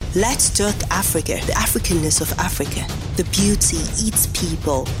Let's talk Africa, the Africanness of Africa, the beauty, its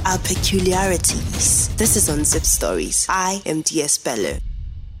people, our peculiarities. This is Unzipped Stories. I am Ds Bello.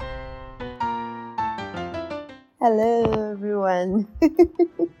 Hello everyone.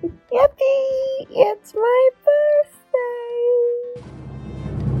 Yippee! It's my birthday!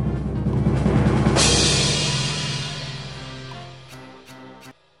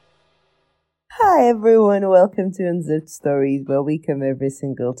 Hi everyone, welcome to Unzipped Stories, where we come every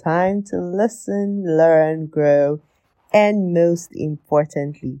single time to listen, learn, grow, and most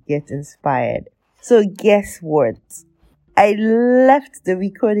importantly, get inspired. So guess what? I left the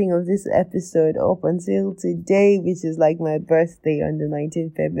recording of this episode up until today, which is like my birthday on the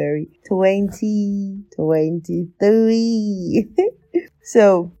 19th February 2023.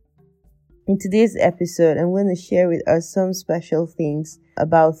 So, in today's episode, I'm going to share with us some special things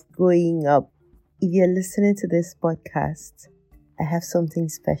about growing up. If you're listening to this podcast, I have something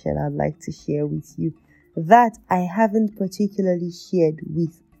special I'd like to share with you that I haven't particularly shared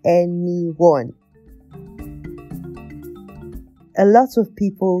with anyone. A lot of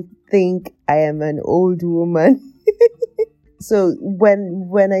people think I am an old woman. So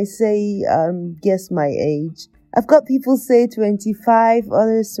when I say guess my age, I've got people say 25,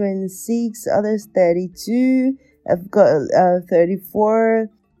 others 26, others 32. I've got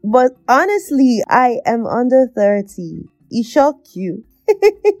 34. But honestly, I am under 30. It shocked you.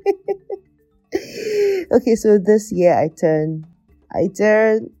 Okay, so this year I turn.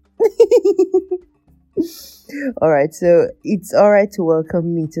 Alright, so it's alright to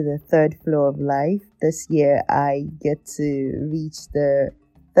welcome me to the third floor of life. This year I get to reach the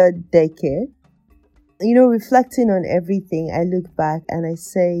third decade. You know, reflecting on everything, I look back and I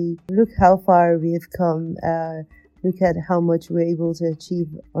say, look how far we've come. Look at how much we're able to achieve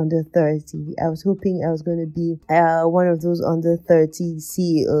under 30. I was hoping I was going to be one of those under 30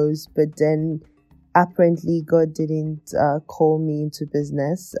 CEOs, but then apparently God didn't call me into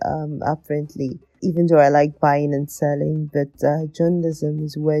business. Apparently, even though I like buying and selling, but journalism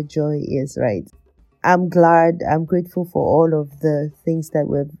is where joy is, right? I'm grateful for all of the things that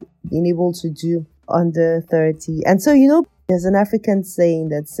we've been able to do under 30. And so, you know, there's an African saying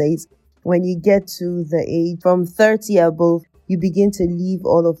that says, when you get to the age from 30 above, you begin to leave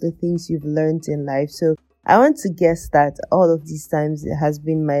all of the things you've learned in life. So I want to guess that all of these times it has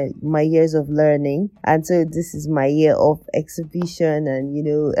been my years of learning. And so this is my year of exhibition and, you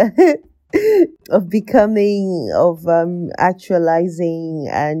know, of becoming, of actualizing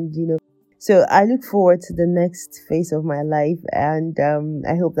and, you know. So I look forward to the next phase of my life and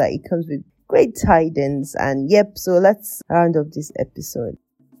I hope that it comes with great tidings. And yep, so let's round up this episode.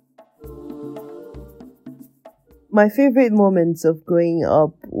 My favorite moments of growing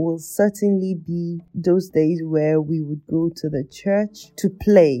up will certainly be those days where we would go to the church to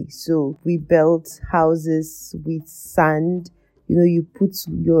play. So we built houses with sand. You know, you put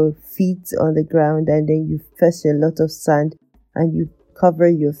your feet on the ground and then you fetch a lot of sand and you cover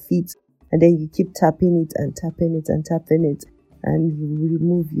your feet and then you keep tapping it and tapping it and tapping it and you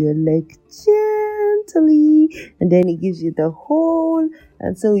remove your leg gently and then it gives you the hole.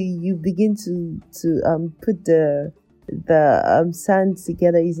 And so you begin to put the sand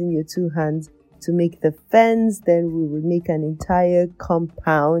together using your two hands to make the fence. Then we would make an entire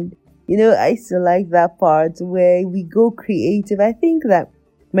compound. You know, I used to like that part where we go creative. I think that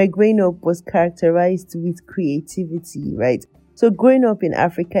my growing up was characterized with creativity, right? So growing up in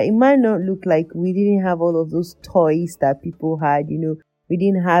Africa, it might not look like we didn't have all of those toys that people had, you know. We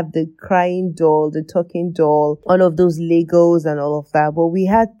didn't have the crying doll, the talking doll, all of those Legos and all of that. But we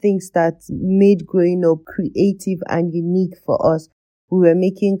had things that made growing up creative and unique for us. We were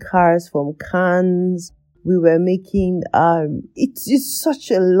making cars from cans. We were making, it's just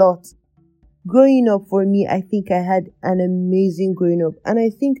such a lot. Growing up for me, I think I had an amazing growing up. And I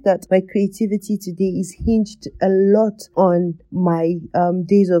think that my creativity today is hinged a lot on my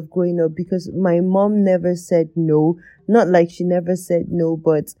days of growing up because my mom never said no. Not like she never said no,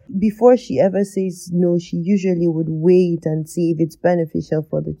 but before she ever says no, she usually would wait and see if it's beneficial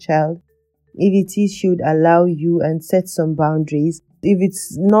for the child. If it is, she would allow you and set some boundaries. If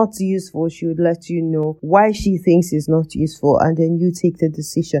it's not useful, she would let you know why she thinks it's not useful and then you take the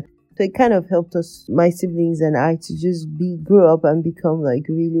decision. So it kind of helped us, my siblings and I, to just grow up and become like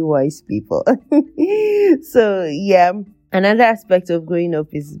really wise people. So yeah, another aspect of growing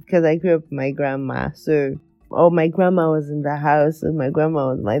up is because I grew up with my grandma. So my grandma was in the house, and my grandma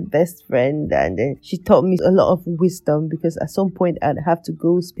was my best friend, and then she taught me a lot of wisdom because at some point I'd have to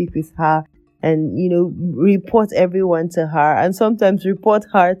go speak with her and, you know, report everyone to her and sometimes report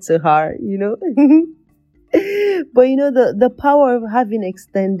her to her, you know. But the power of having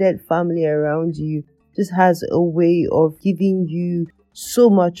extended family around you just has a way of giving you so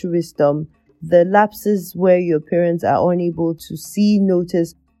much wisdom. The lapses where your parents are unable to see,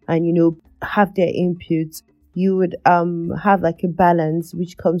 notice, and have their input, you would have like a balance,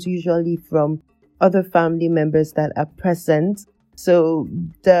 which comes usually from other family members that are present. So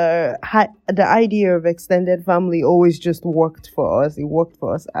the idea of extended family always just worked for us. It worked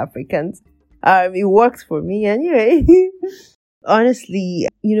for us Africans. It worked for me anyway. Honestly,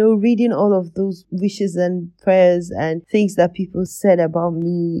 reading all of those wishes and prayers and things that people said about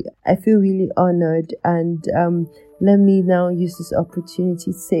me, I feel really honored. And let me now use this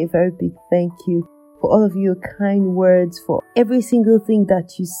opportunity to say a very big thank you for all of your kind words, for every single thing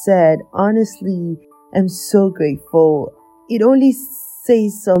that you said. Honestly, I'm so grateful. It only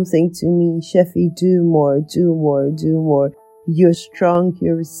says something to me. Sheffy, do more, do more, do more. You're strong,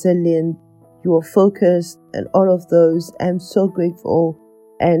 you're resilient, you're focused, and all of those. I'm so grateful.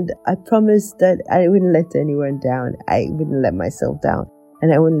 And I promise that I wouldn't let anyone down. I wouldn't let myself down.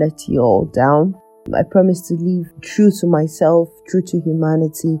 And I wouldn't let you all down. I promise to live true to myself, true to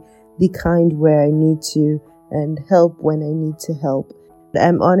humanity, be kind where I need to, and help when I need to help.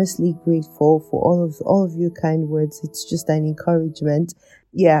 I'm honestly grateful for all of your kind words. It's just an encouragement.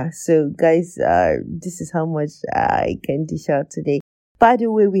 Yeah, so guys, this is how much I can dish out today. By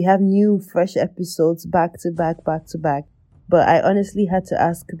the way, we have new fresh episodes back to back. But I honestly had to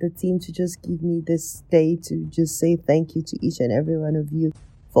ask the team to just give me this day to just say thank you to each and every one of you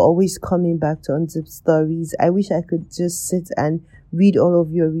for always coming back to Unzipped Stories. I wish I could just sit and read all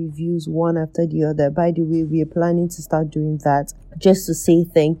of your reviews one after the other. By the way, we are planning to start doing that just to say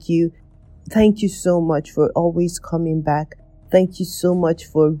thank you. Thank you so much for always coming back. Thank you so much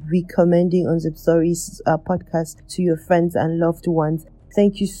for recommending Unzipped Stories podcast to your friends and loved ones.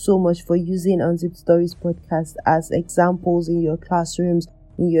 Thank you so much for using Unzipped Stories podcast as examples in your classrooms,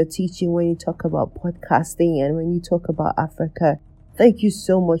 in your teaching, when you talk about podcasting and when you talk about Africa. Thank you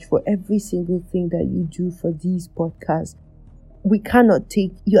so much for every single thing that you do for these podcasts. We cannot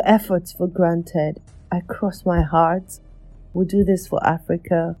take your efforts for granted. I cross my heart. We'll do this for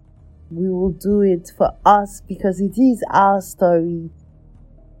Africa. We will do it for us because it is our story.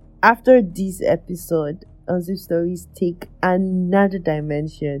 After this episode, Unzipped Stories take another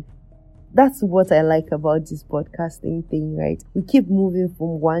dimension. That's what I like about this podcasting thing, right? We keep moving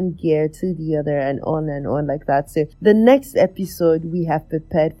from one gear to the other and on like that. So the next episode we have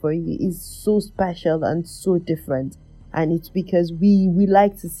prepared for you is so special and so different. And it's because we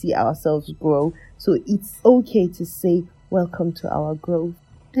like to see ourselves grow. So it's okay to say, welcome to our growth.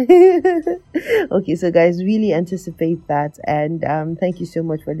 Okay, so guys, really anticipate that. And thank you so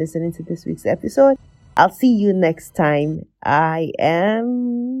much for listening to this week's episode. I'll see you next time. I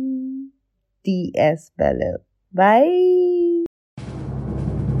am Ds Bello. Bye.